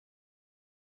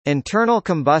Internal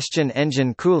combustion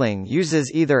engine cooling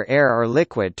uses either air or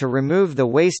liquid to remove the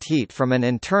waste heat from an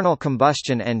internal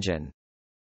combustion engine.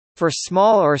 For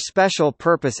small or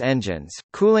special-purpose engines,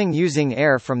 cooling using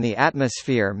air from the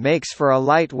atmosphere makes for a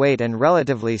lightweight and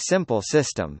relatively simple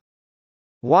system.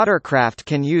 Watercraft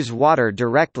can use water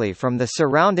directly from the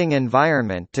surrounding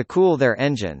environment to cool their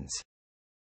engines.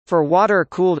 For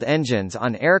water-cooled engines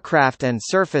on aircraft and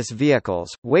surface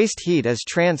vehicles, waste heat is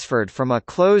transferred from a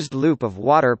closed loop of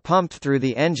water pumped through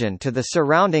the engine to the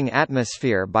surrounding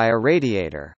atmosphere by a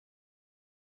radiator.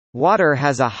 Water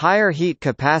has a higher heat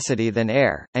capacity than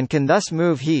air, and can thus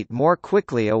move heat more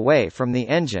quickly away from the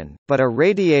engine, but a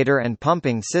radiator and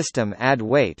pumping system add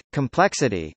weight,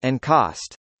 complexity, and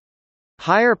cost.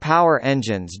 Higher power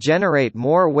engines generate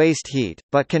more waste heat,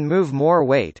 but can move more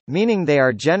weight, meaning they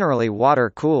are generally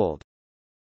water-cooled.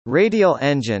 Radial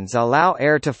engines allow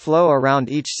air to flow around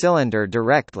each cylinder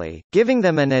directly, giving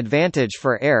them an advantage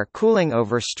for air cooling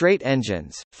over straight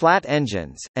engines, flat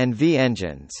engines, and V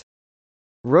engines.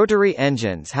 Rotary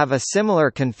engines have a similar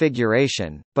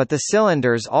configuration, but the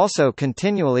cylinders also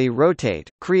continually rotate,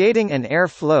 creating an air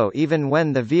flow even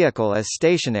when the vehicle is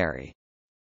stationary.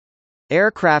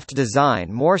 Aircraft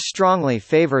design more strongly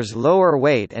favors lower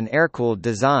weight and air-cooled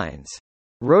designs.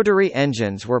 Rotary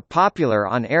engines were popular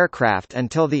on aircraft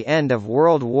until the end of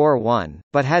World War I,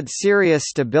 but had serious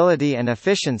stability and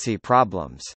efficiency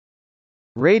problems.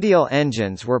 Radial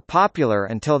engines were popular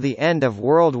until the end of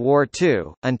World War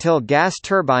II, until gas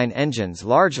turbine engines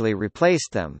largely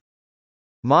replaced them.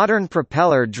 Modern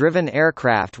propeller-driven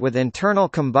aircraft with internal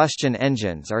combustion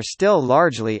engines are still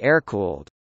largely air-cooled.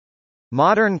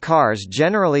 Modern cars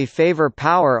generally favor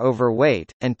power over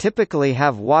weight, and typically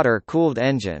have water-cooled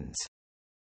engines.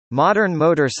 Modern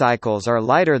motorcycles are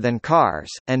lighter than cars,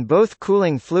 and both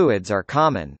cooling fluids are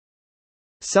common.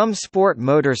 Some sport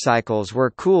motorcycles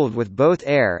were cooled with both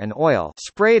air and oil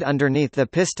sprayed underneath the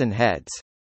piston heads.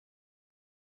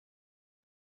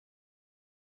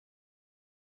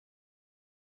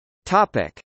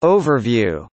 Topic.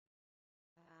 Overview.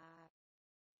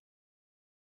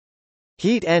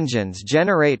 Heat engines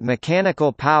generate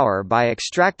mechanical power by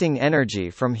extracting energy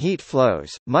from heat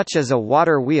flows, much as a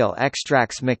water wheel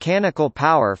extracts mechanical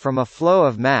power from a flow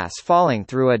of mass falling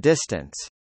through a distance.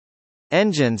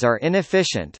 Engines are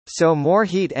inefficient, so more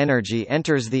heat energy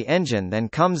enters the engine than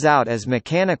comes out as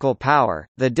mechanical power,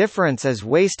 the difference is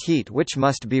waste heat which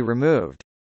must be removed.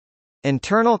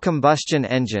 Internal combustion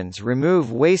engines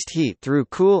remove waste heat through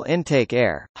cool intake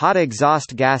air, hot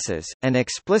exhaust gases, and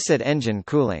explicit engine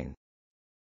cooling.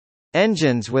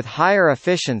 Engines with higher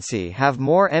efficiency have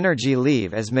more energy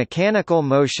leave as mechanical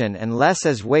motion and less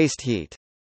as waste heat.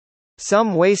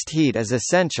 Some waste heat is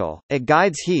essential, it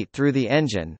guides heat through the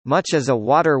engine, much as a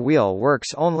water wheel works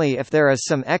only if there is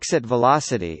some exit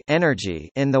velocity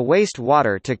energy in the waste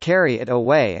water to carry it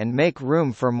away and make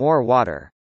room for more water.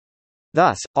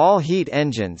 Thus, all heat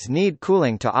engines need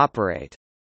cooling to operate.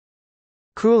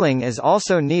 Cooling is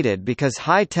also needed because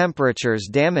high temperatures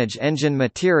damage engine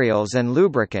materials and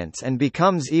lubricants and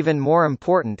becomes even more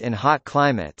important in hot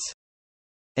climates.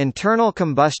 Internal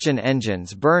combustion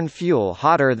engines burn fuel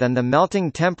hotter than the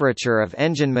melting temperature of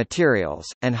engine materials,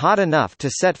 and hot enough to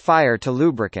set fire to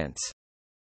lubricants.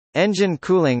 Engine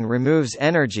cooling removes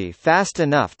energy fast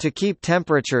enough to keep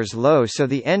temperatures low so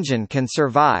the engine can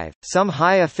survive. Some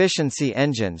high-efficiency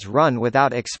engines run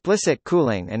without explicit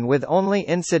cooling and with only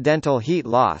incidental heat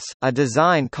loss, a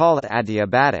design called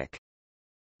adiabatic.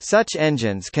 Such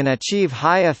engines can achieve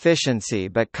high efficiency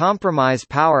but compromise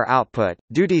power output,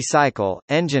 duty cycle,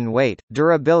 engine weight,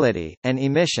 durability, and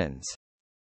emissions.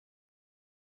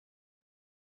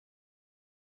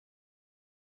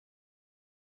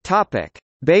 Topic: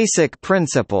 Basic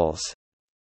principles.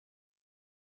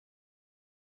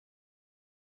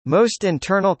 Most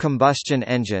internal combustion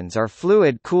engines are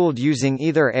fluid-cooled using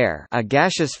either air, a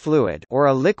gaseous fluid, or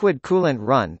a liquid coolant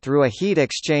run through a heat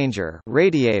exchanger,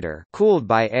 radiator, cooled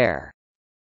by air.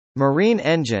 Marine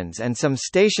engines and some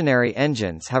stationary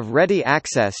engines have ready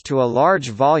access to a large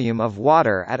volume of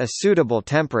water at a suitable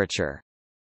temperature.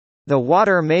 The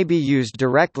water may be used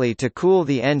directly to cool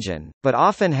the engine, but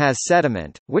often has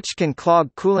sediment, which can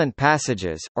clog coolant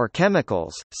passages, or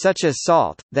chemicals, such as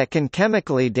salt, that can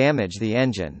chemically damage the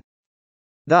engine.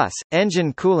 Thus,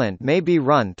 engine coolant may be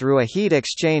run through a heat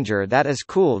exchanger that is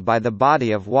cooled by the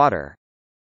body of water.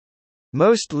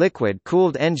 Most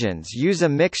liquid-cooled engines use a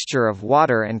mixture of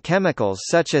water and chemicals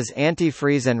such as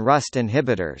antifreeze and rust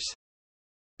inhibitors.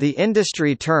 The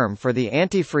industry term for the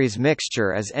antifreeze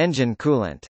mixture is engine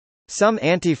coolant. Some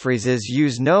antifreezes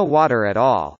use no water at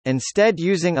all, instead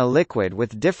using a liquid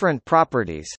with different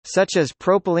properties, such as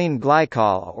propylene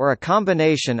glycol or a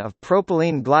combination of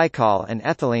propylene glycol and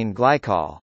ethylene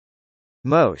glycol.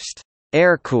 Most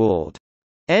air-cooled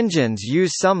engines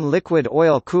use some liquid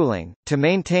oil cooling, to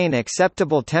maintain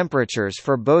acceptable temperatures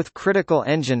for both critical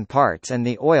engine parts and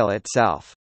the oil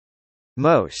itself.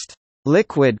 Most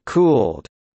liquid-cooled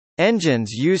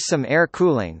engines use some air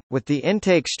cooling, with the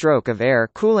intake stroke of air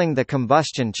cooling the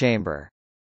combustion chamber.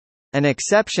 An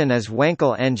exception is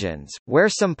Wankel engines, where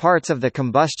some parts of the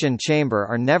combustion chamber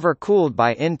are never cooled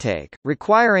by intake,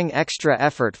 requiring extra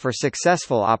effort for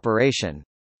successful operation.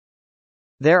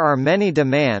 There are many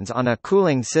demands on a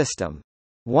cooling system.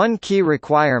 One key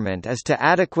requirement is to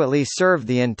adequately serve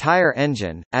the entire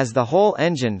engine, as the whole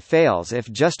engine fails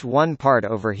if just one part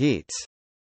overheats.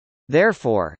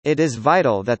 Therefore, it is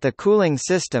vital that the cooling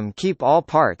system keep all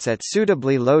parts at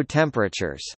suitably low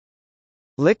temperatures.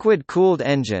 Liquid-cooled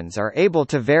engines are able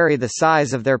to vary the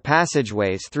size of their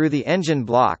passageways through the engine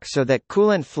block so that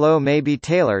coolant flow may be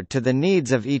tailored to the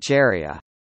needs of each area.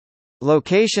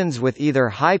 Locations with either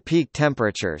high peak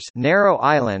temperatures, narrow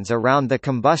islands around the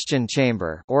combustion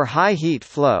chamber, or high heat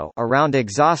flow around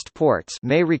exhaust ports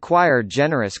may require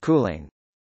generous cooling.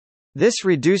 This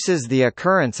reduces the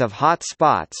occurrence of hot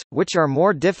spots, which are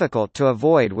more difficult to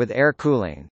avoid with air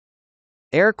cooling.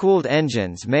 Air-cooled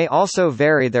engines may also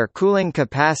vary their cooling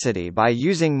capacity by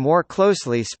using more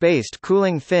closely spaced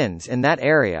cooling fins in that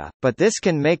area, but this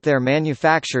can make their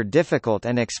manufacture difficult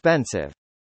and expensive.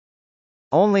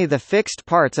 Only the fixed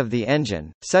parts of the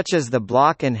engine, such as the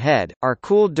block and head, are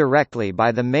cooled directly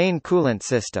by the main coolant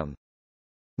system.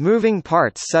 Moving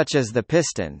parts such as the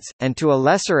pistons, and to a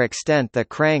lesser extent the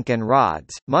crank and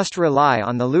rods, must rely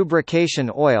on the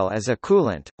lubrication oil as a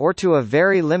coolant, or to a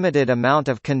very limited amount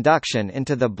of conduction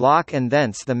into the block and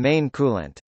thence the main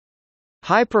coolant.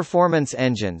 High-performance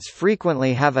engines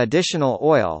frequently have additional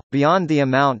oil, beyond the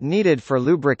amount needed for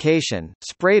lubrication,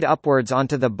 sprayed upwards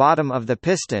onto the bottom of the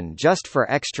piston just for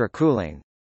extra cooling.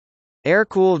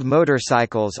 Air-cooled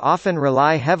motorcycles often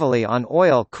rely heavily on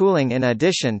oil cooling in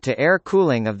addition to air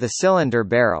cooling of the cylinder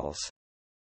barrels.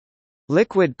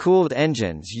 Liquid-cooled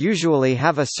engines usually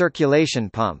have a circulation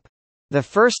pump. The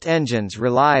first engines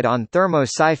relied on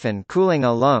thermosiphon cooling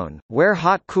alone, where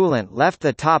hot coolant left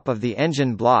the top of the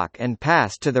engine block and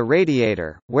passed to the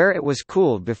radiator, where it was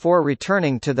cooled before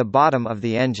returning to the bottom of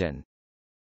the engine.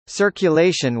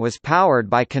 Circulation was powered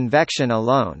by convection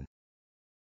alone.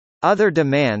 Other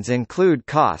demands include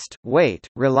cost, weight,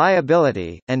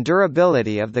 reliability, and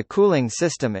durability of the cooling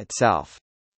system itself.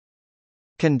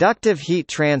 Conductive heat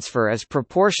transfer is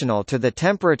proportional to the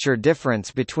temperature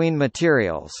difference between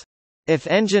materials. If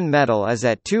engine metal is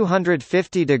at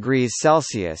 250 degrees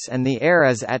Celsius and the air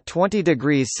is at 20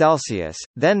 degrees Celsius,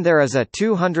 then there is a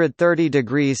 230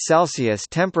 degrees Celsius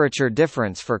temperature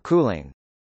difference for cooling.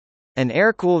 An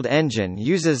air-cooled engine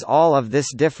uses all of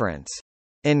this difference.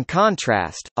 In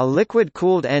contrast, a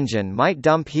liquid-cooled engine might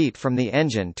dump heat from the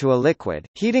engine to a liquid,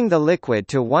 heating the liquid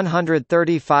to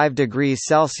 135 degrees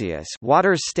Celsius.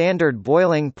 Water's standard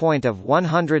boiling point of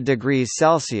 100 degrees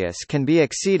Celsius can be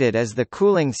exceeded as the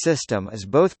cooling system is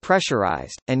both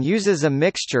pressurized, and uses a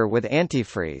mixture with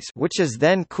antifreeze, which is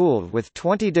then cooled with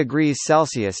 20 degrees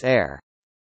Celsius air.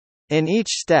 In each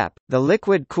step, the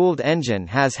liquid-cooled engine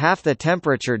has half the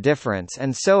temperature difference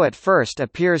and so at first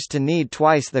appears to need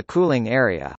twice the cooling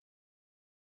area.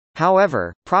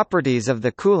 However, properties of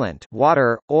the coolant,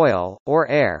 water, oil, or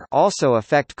air, also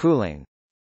affect cooling.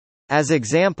 As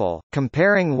example,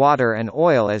 comparing water and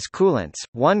oil as coolants,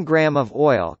 1 gram of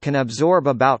oil can absorb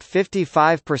about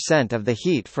 55% of the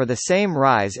heat for the same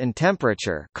rise in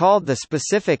temperature, called the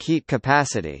specific heat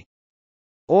capacity.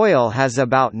 Oil has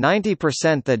about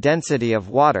 90% the density of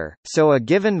water, so a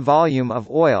given volume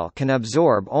of oil can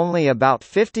absorb only about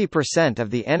 50%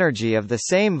 of the energy of the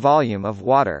same volume of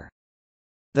water.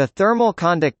 The thermal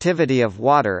conductivity of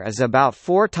water is about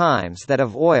 4 times that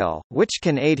of oil, which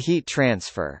can aid heat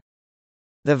transfer.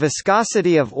 The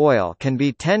viscosity of oil can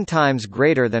be 10 times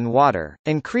greater than water,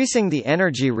 increasing the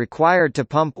energy required to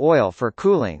pump oil for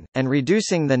cooling, and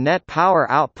reducing the net power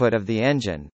output of the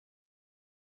engine.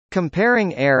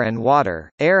 Comparing air and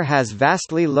water, air has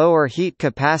vastly lower heat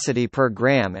capacity per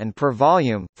gram and per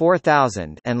volume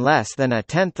 4,000 and less than a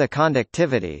tenth the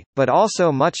conductivity, but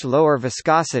also much lower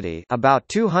viscosity, about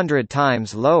 200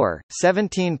 times lower,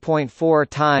 17.4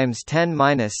 times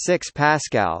 10⁻⁶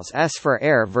 pascals s for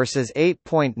air versus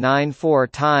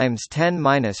 8.94 times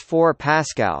 10⁻⁴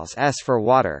 pascals s for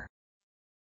water.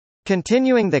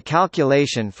 Continuing the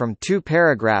calculation from 2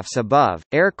 paragraphs above,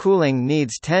 air cooling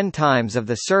needs 10 times of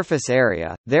the surface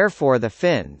area, therefore the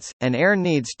fins, and air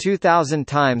needs 2000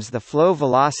 times the flow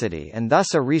velocity, and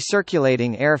thus a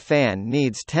recirculating air fan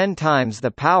needs 10 times the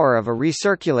power of a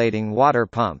recirculating water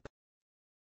pump.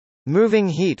 Moving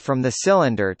heat from the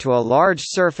cylinder to a large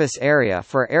surface area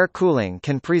for air cooling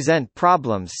can present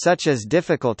problems such as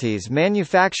difficulties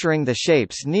manufacturing the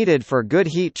shapes needed for good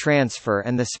heat transfer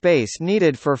and the space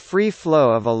needed for free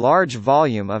flow of a large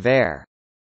volume of air.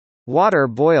 Water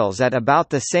boils at about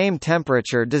the same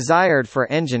temperature desired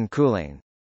for engine cooling.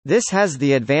 This has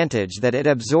the advantage that it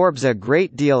absorbs a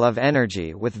great deal of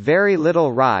energy with very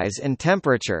little rise in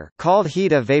temperature, called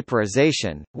heat of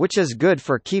vaporization, which is good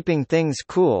for keeping things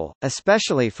cool,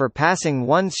 especially for passing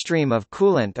one stream of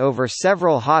coolant over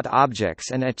several hot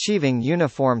objects and achieving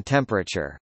uniform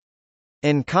temperature.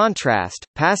 In contrast,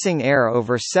 passing air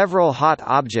over several hot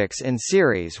objects in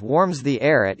series warms the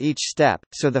air at each step,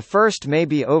 so the first may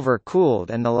be overcooled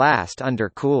and the last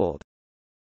undercooled.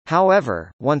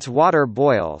 However, once water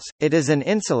boils, it is an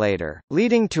insulator,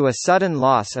 leading to a sudden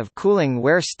loss of cooling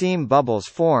where steam bubbles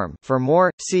form. For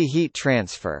more, see heat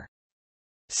transfer.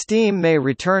 Steam may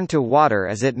return to water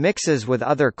as it mixes with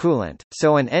other coolant,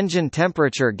 so an engine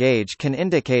temperature gauge can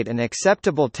indicate an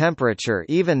acceptable temperature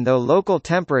even though local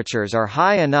temperatures are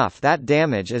high enough that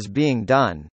damage is being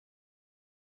done.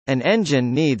 An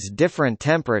engine needs different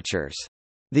temperatures.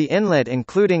 The inlet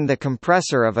including the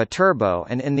compressor of a turbo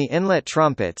and in the inlet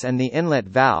trumpets and the inlet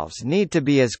valves need to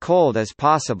be as cold as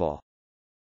possible.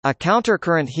 A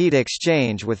countercurrent heat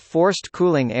exchange with forced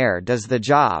cooling air does the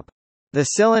job. The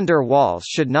cylinder walls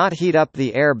should not heat up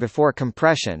the air before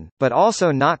compression, but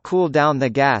also not cool down the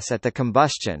gas at the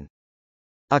combustion.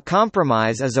 A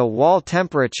compromise is a wall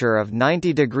temperature of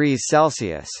 90 degrees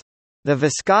Celsius. The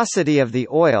viscosity of the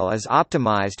oil is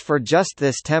optimized for just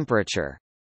this temperature.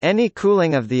 Any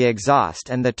cooling of the exhaust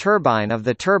and the turbine of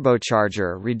the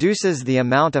turbocharger reduces the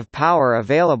amount of power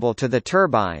available to the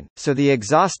turbine, so the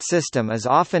exhaust system is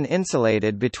often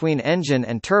insulated between engine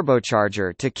and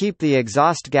turbocharger to keep the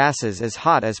exhaust gases as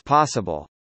hot as possible.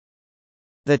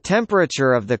 The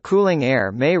temperature of the cooling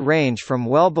air may range from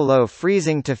well below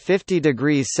freezing to 50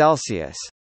 degrees Celsius.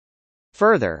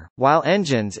 Further, while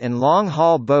engines in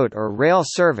long-haul boat or rail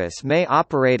service may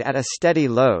operate at a steady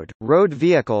load, road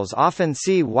vehicles often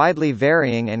see widely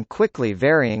varying and quickly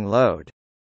varying load.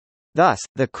 Thus,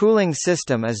 the cooling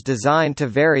system is designed to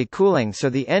vary cooling so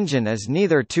the engine is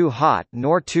neither too hot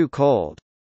nor too cold.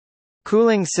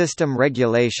 Cooling system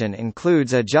regulation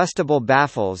includes adjustable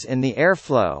baffles in the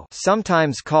airflow,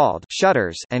 sometimes called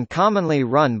shutters, and commonly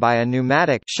run by a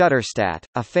pneumatic shutterstat,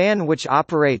 a fan which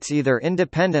operates either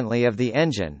independently of the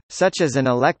engine, such as an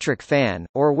electric fan,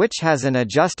 or which has an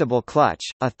adjustable clutch,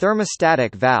 a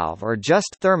thermostatic valve or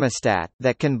just thermostat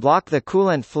that can block the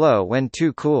coolant flow when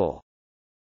too cool.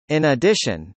 In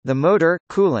addition, the motor,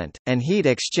 coolant, and heat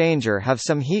exchanger have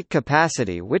some heat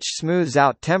capacity which smooths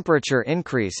out temperature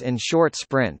increase in short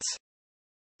sprints.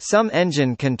 Some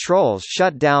engine controls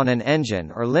shut down an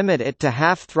engine or limit it to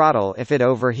half throttle if it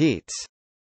overheats.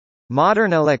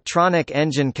 Modern electronic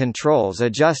engine controls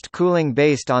adjust cooling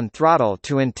based on throttle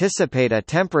to anticipate a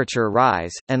temperature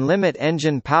rise, and limit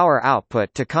engine power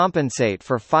output to compensate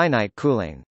for finite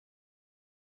cooling.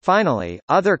 Finally,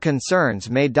 other concerns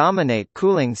may dominate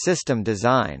cooling system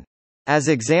design. As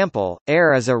example,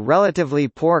 air is a relatively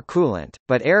poor coolant,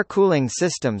 but air cooling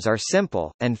systems are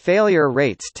simple, and failure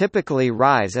rates typically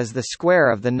rise as the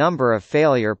square of the number of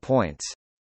failure points.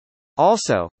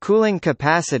 Also, cooling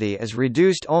capacity is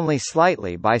reduced only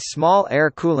slightly by small air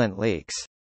coolant leaks.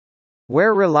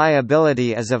 Where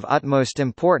reliability is of utmost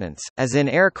importance, as in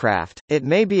aircraft, it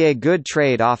may be a good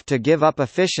trade-off to give up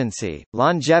efficiency,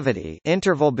 longevity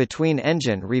interval between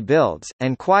engine rebuilds,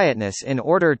 and quietness in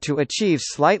order to achieve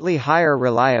slightly higher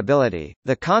reliability.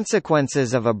 The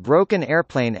consequences of a broken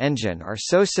airplane engine are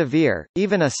so severe,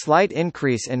 even a slight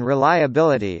increase in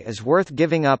reliability is worth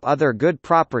giving up other good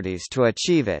properties to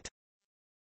achieve it.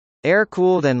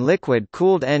 Air-cooled and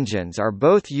liquid-cooled engines are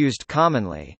both used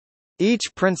commonly.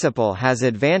 Each principle has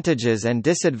advantages and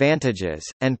disadvantages,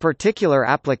 and particular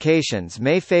applications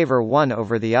may favor one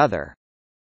over the other.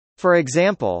 For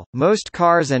example, most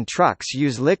cars and trucks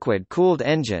use liquid-cooled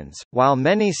engines, while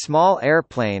many small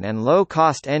airplane and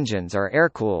low-cost engines are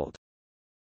air-cooled.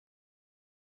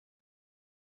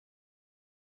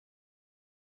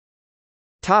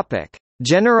 Topic: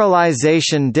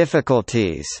 Generalization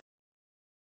difficulties.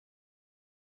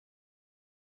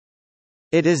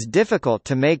 It is difficult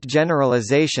to make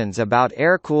generalizations about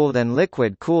air-cooled and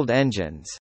liquid-cooled engines.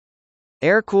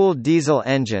 Air-cooled diesel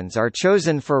engines are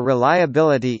chosen for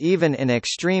reliability even in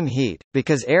extreme heat,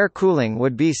 because air cooling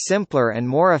would be simpler and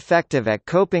more effective at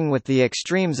coping with the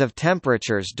extremes of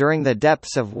temperatures during the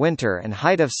depths of winter and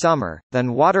height of summer,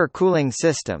 than water cooling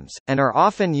systems, and are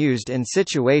often used in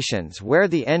situations where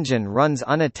the engine runs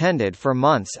unattended for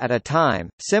months at a time.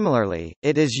 Similarly,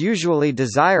 it is usually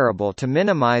desirable to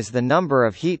minimize the number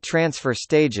of heat transfer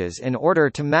stages in order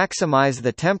to maximize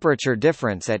the temperature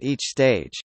difference at each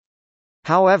stage.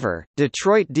 However,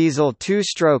 Detroit diesel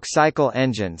two-stroke cycle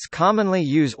engines commonly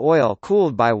use oil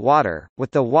cooled by water, with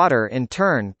the water in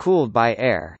turn cooled by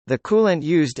air. The coolant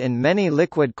used in many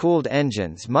liquid-cooled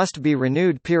engines must be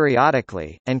renewed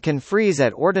periodically, and can freeze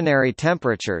at ordinary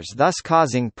temperatures, thus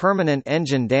causing permanent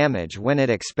engine damage when it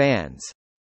expands.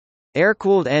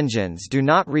 Air-cooled engines do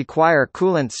not require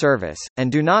coolant service,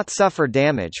 and do not suffer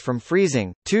damage from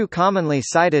freezing, two commonly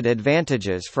cited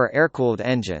advantages for air-cooled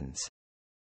engines.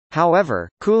 However,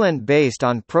 coolant based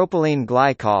on propylene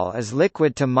glycol is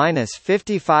liquid to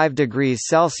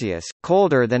 -55°C,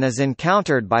 colder than is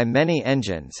encountered by many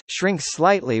engines, shrinks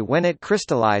slightly when it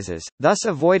crystallizes, thus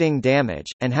avoiding damage,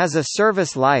 and has a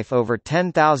service life over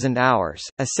 10,000 hours,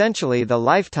 essentially the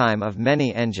lifetime of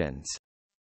many engines.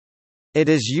 It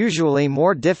is usually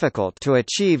more difficult to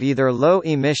achieve either low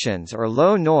emissions or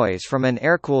low noise from an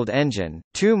air-cooled engine,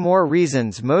 two more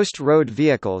reasons most road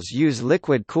vehicles use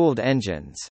liquid-cooled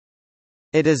engines.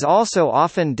 It is also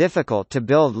often difficult to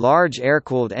build large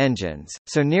air-cooled engines,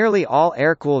 so nearly all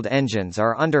air-cooled engines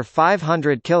are under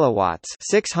 500 kilowatts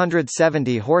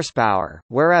 (670 horsepower),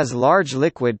 whereas large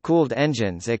liquid-cooled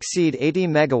engines exceed 80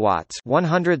 megawatts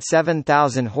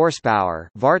 (107,000 horsepower).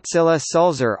 Wärtsilä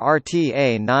Sulzer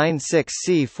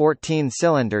RTA96C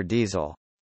 14-cylinder diesel.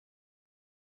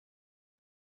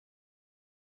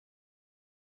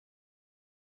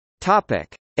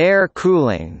 Topic: Air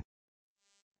cooling.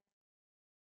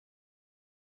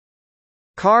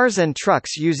 Cars and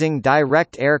trucks using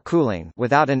direct air cooling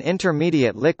without an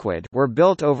intermediate liquid were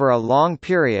built over a long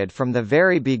period from the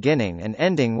very beginning and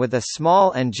ending with a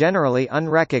small and generally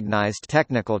unrecognized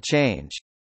technical change.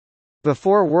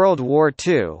 Before World War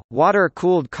II,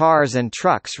 water-cooled cars and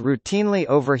trucks routinely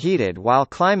overheated while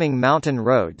climbing mountain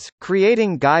roads,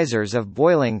 creating geysers of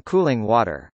boiling cooling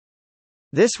water.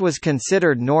 This was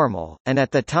considered normal, and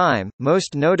at the time,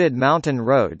 most noted mountain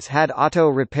roads had auto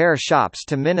repair shops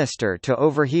to minister to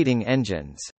overheating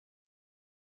engines.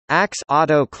 Axe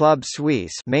Auto Club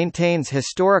Suisse maintains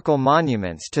historical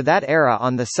monuments to that era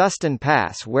on the Suston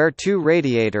Pass where two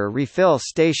radiator refill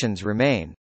stations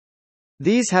remain.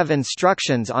 These have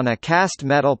instructions on a cast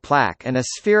metal plaque and a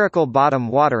spherical bottom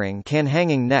watering can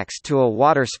hanging next to a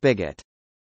water spigot.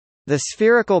 The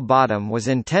spherical bottom was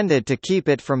intended to keep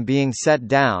it from being set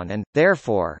down and,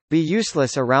 therefore, be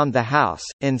useless around the house,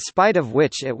 in spite of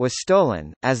which it was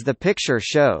stolen, as the picture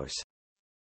shows.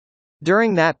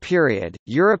 During that period,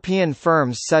 European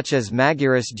firms such as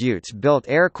Magirus Deutz built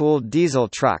air-cooled diesel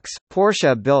trucks,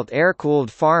 Porsche built air-cooled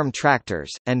farm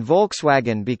tractors, and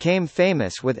Volkswagen became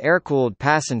famous with air-cooled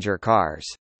passenger cars.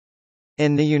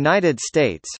 In the United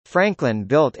States, Franklin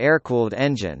built air-cooled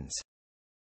engines.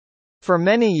 For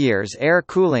many years air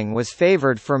cooling was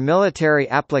favored for military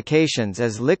applications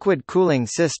as liquid cooling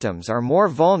systems are more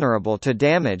vulnerable to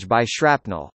damage by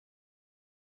shrapnel.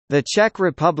 The Czech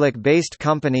Republic-based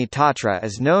company Tatra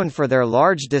is known for their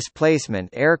large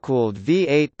displacement air-cooled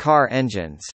V8 car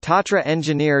engines. Tatra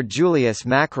engineer Julius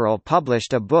Mackerel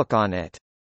published a book on it.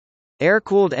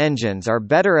 Air-cooled engines are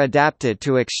better adapted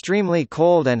to extremely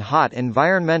cold and hot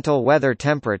environmental weather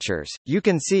temperatures. You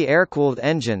can see air-cooled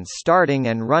engines starting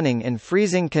and running in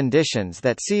freezing conditions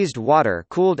that seized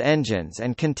water-cooled engines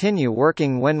and continue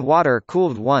working when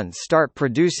water-cooled ones start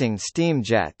producing steam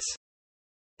jets.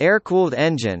 Air-cooled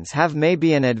engines have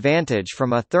maybe an advantage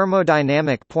from a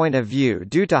thermodynamic point of view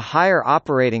due to higher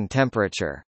operating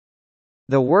temperature.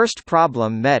 The worst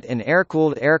problem met in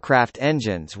air-cooled aircraft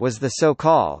engines was the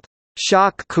so-called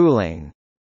shock cooling,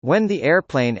 when the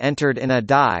airplane entered in a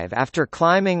dive after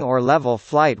climbing or level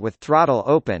flight with throttle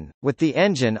open, with the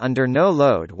engine under no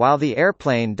load while the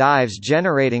airplane dives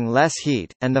generating less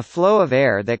heat, and the flow of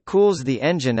air that cools the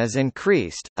engine is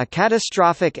increased. A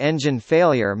catastrophic engine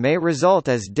failure may result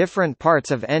as different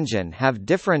parts of engine have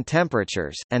different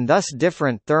temperatures, and thus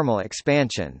different thermal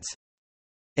expansions.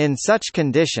 In such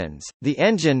conditions, the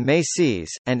engine may seize,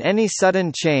 and any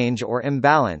sudden change or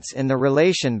imbalance in the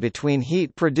relation between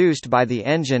heat produced by the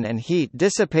engine and heat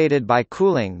dissipated by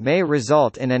cooling may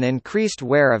result in an increased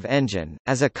wear of engine,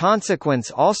 as a consequence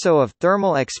also of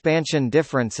thermal expansion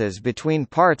differences between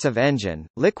parts of engine,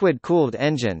 liquid-cooled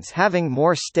engines having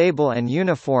more stable and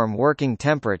uniform working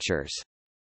temperatures.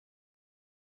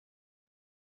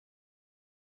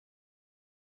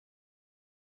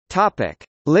 Topic: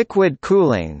 Liquid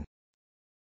cooling.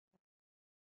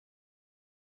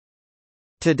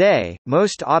 Today,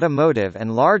 most automotive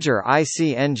and larger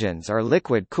IC engines are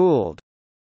liquid-cooled.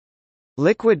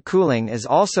 Liquid cooling is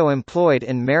also employed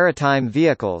in maritime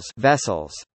vehicles,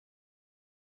 vessels.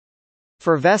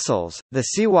 For vessels, the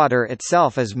seawater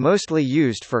itself is mostly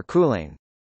used for cooling.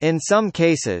 In some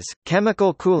cases,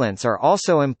 chemical coolants are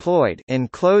also employed in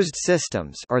closed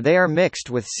systems, or they are mixed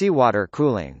with seawater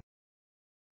cooling.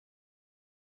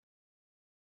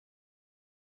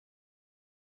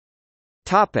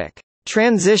 Topic: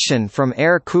 Transition from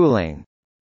air cooling.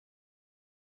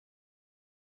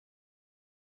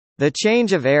 The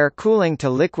change of air cooling to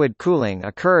liquid cooling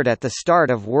occurred at the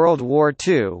start of World War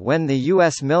II when the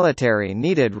U.S. military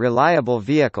needed reliable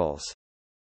vehicles.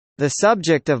 The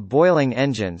subject of boiling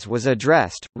engines was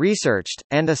addressed, researched,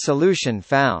 and a solution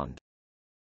found.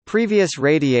 Previous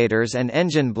radiators and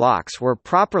engine blocks were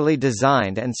properly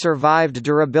designed and survived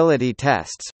durability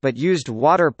tests, but used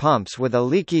water pumps with a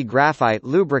leaky graphite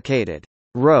lubricated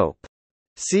rope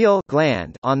seal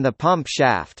gland on the pump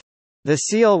shaft. The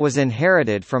seal was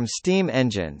inherited from steam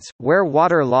engines, where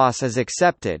water loss is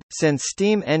accepted, since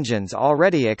steam engines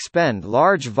already expend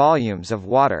large volumes of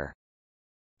water.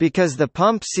 Because the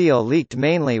pump seal leaked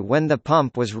mainly when the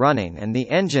pump was running and the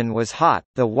engine was hot,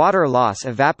 the water loss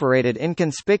evaporated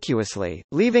inconspicuously,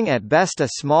 leaving at best a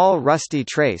small rusty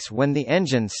trace when the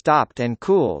engine stopped and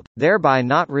cooled, thereby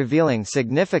not revealing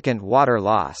significant water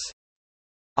loss.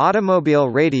 Automobile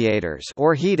radiators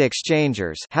or heat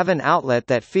exchangers have an outlet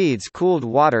that feeds cooled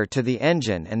water to the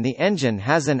engine, and the engine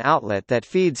has an outlet that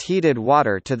feeds heated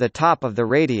water to the top of the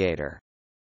radiator.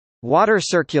 Water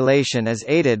circulation is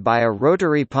aided by a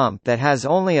rotary pump that has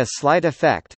only a slight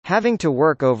effect, having to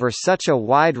work over such a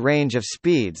wide range of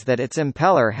speeds that its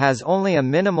impeller has only a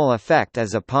minimal effect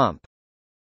as a pump.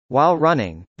 While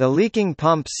running, the leaking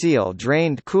pump seal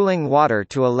drained cooling water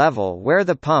to a level where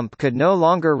the pump could no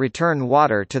longer return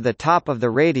water to the top of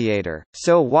the radiator,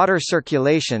 so water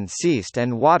circulation ceased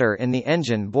and water in the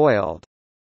engine boiled.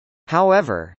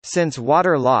 However, since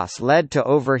water loss led to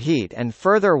overheat and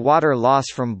further water loss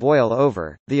from boil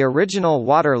over, the original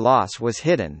water loss was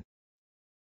hidden.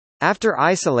 After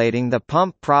isolating the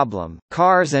pump problem,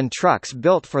 cars and trucks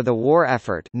built for the war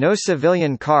effort, no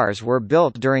civilian cars were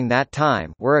built during that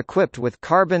time, were equipped with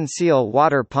carbon seal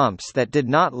water pumps that did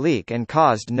not leak and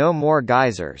caused no more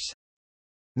geysers.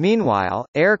 Meanwhile,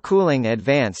 air cooling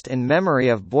advanced in memory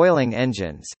of boiling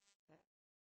engines.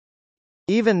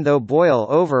 Even though boil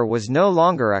over was no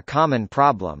longer a common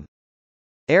problem.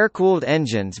 Air-cooled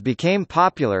engines became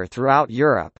popular throughout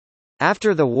Europe.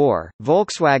 After the war,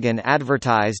 Volkswagen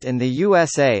advertised in the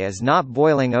USA as not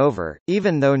boiling over,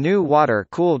 even though new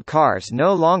water-cooled cars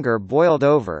no longer boiled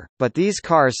over, but these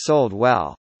cars sold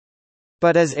well.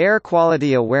 But as air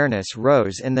quality awareness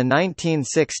rose in the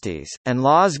 1960s, and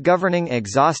laws governing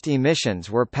exhaust emissions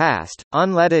were passed,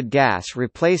 unleaded gas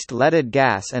replaced leaded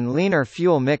gas and leaner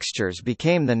fuel mixtures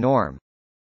became the norm.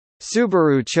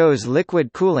 Subaru chose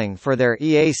liquid cooling for their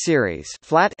EA series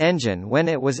flat engine when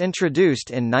it was introduced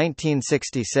in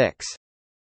 1966.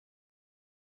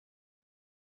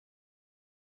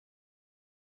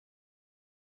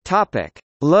 Topic: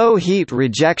 Low heat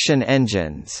rejection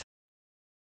engines.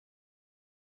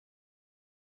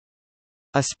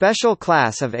 A special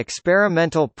class of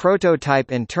experimental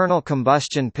prototype internal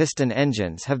combustion piston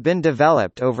engines have been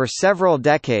developed over several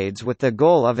decades with the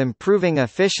goal of improving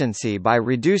efficiency by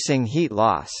reducing heat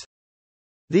loss.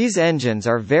 These engines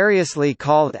are variously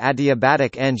called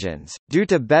adiabatic engines, due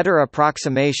to better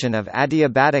approximation of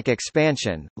adiabatic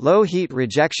expansion, low heat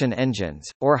rejection engines,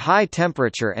 or high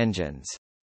temperature engines.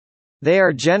 They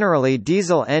are generally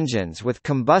diesel engines with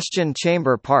combustion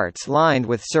chamber parts lined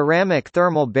with ceramic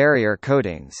thermal barrier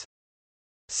coatings.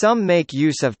 Some make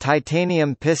use of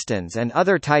titanium pistons and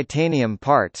other titanium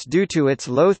parts due to its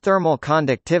low thermal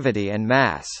conductivity and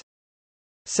mass.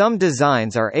 Some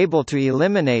designs are able to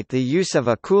eliminate the use of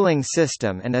a cooling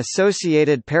system and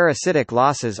associated parasitic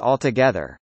losses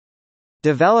altogether.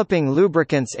 Developing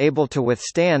lubricants able to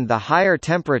withstand the higher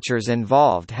temperatures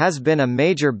involved has been a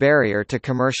major barrier to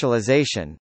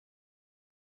commercialization.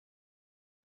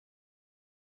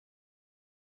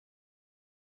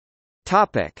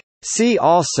 Topic: See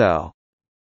also: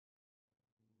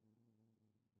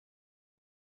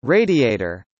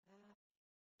 Radiator,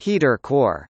 heater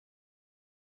core.